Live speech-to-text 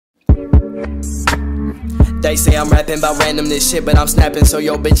They say I'm rapping about randomness shit, but I'm snapping. So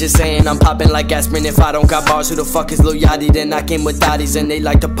yo bitches saying I'm popping like aspirin. If I don't got bars, who the fuck is Lil Yachty? Then I came with thotties and they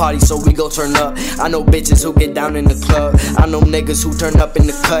like to party, so we go turn up. I know bitches who get down in the club, I know niggas who turn up in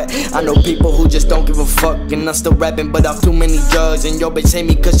the cut, I know people who just don't give a fuck. And I'm still rapping but off too many drugs. And yo bitch hate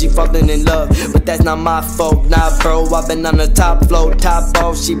me cause she falling in love, but that's not my fault. Nah bro, I've been on the top floor, top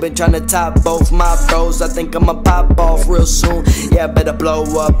off. She been trying to top both my bros. I think I'ma pop off real soon. Yeah, I better blow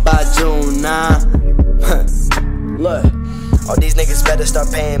up by June. Nah. Look, all these niggas better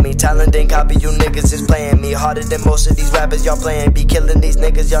start paying me. Talent ain't copy, you niggas is playing me harder than most of these rappers y'all playing. Be killing these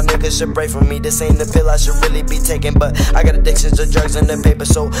niggas, y'all niggas should pray for me. This ain't the pill I should really be taking, but I got addictions to drugs and the paper,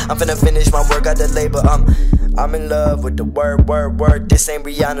 so I'm finna finish my work, got the labor. I'm in love with the word. This ain't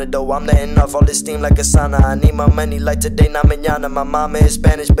RiHaNNa though, I'm letting off all this steam like a sauna. I need my money like today, not mañana. My mama is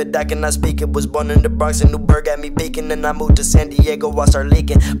Spanish, but I cannot speak it. Was born in the Bronx and Newburgh got me peaking. Then I moved to San Diego, I start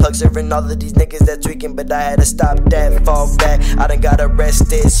leaking. Plug serving all of these niggas that tweaking, but I had to stop that, fall back. I done got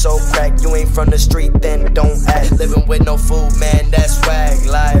arrested, so crack. You ain't from the street, then don't act. Living with no food, man, that's swag.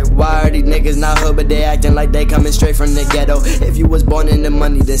 Like, why are these niggas not hood, but they acting like they coming straight from the ghetto? If you was born in the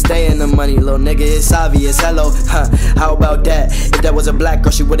money, then stay in the money, little nigga, it's obvious, hello. How about that? If that was a black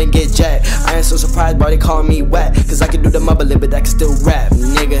girl, she wouldn't get jacked. I ain't so surprised why they call me whack, cause I can do the mumble lip, but I can still rap,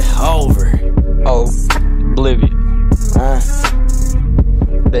 nigga, over. Oblivious.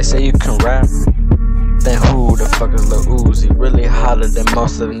 They say you can rap, then who the fuck is Lil Uzi? Really hotter than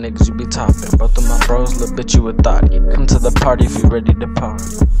most of the niggas you be topping. Both of my bros, little bitch, you a thotty. Come to the party if you ready to party.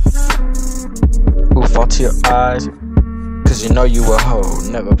 Who fall to your eyes? Cause you know you a hoe.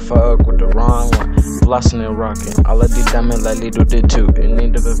 Never fuck with the wrong one. Flossing and rocking. All of these diamonds like Lido did too. In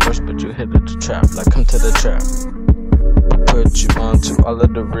need of a verse, but you hit it to trap. Like come to the trap. Put you on to all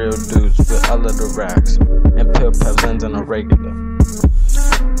of the real dudes with all of the racks. And pill peasants on a regular.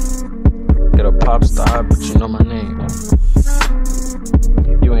 Get a pop star, but you know my name.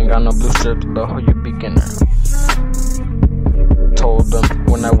 You ain't got no blue strips, but who you beginner. Told them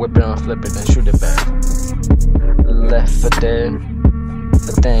when I whip it and flip it and shoot it back. Left for dead,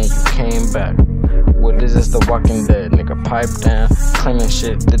 but then you came back. What is this, The Walking Dead? Nigga pipe down, claiming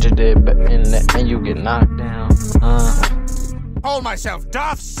shit that you did, but in the end you get knocked down. Hold myself,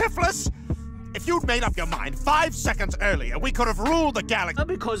 Darth Syphilis! If you'd made up your mind 5 seconds earlier, we could have ruled the galaxy.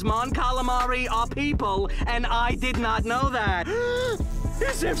 Because Mon Calamari are people, and I did not know that.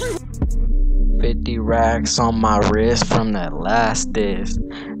 Is everyone 50 racks on my wrist from that last diss.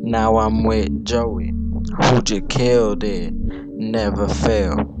 Now I'm with Joey, who just killed it, never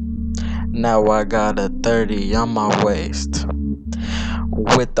fail. Now I got a 30 on my waist,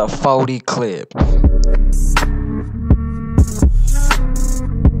 with a 40 clip.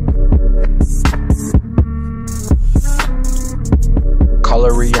 Call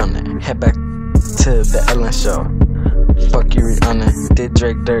her RiHaNNa, head back to the Ellen show. Fuck you RiHaNNa, did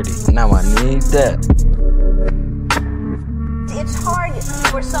Drake dirty, now I need that. It's hard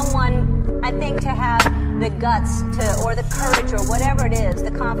for someone, I think, to have the guts to, or the courage, or whatever it is,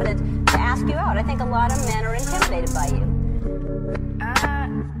 the confidence to ask you out. I think a lot of men are intimidated by you.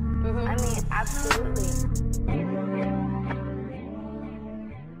 I mean, absolutely.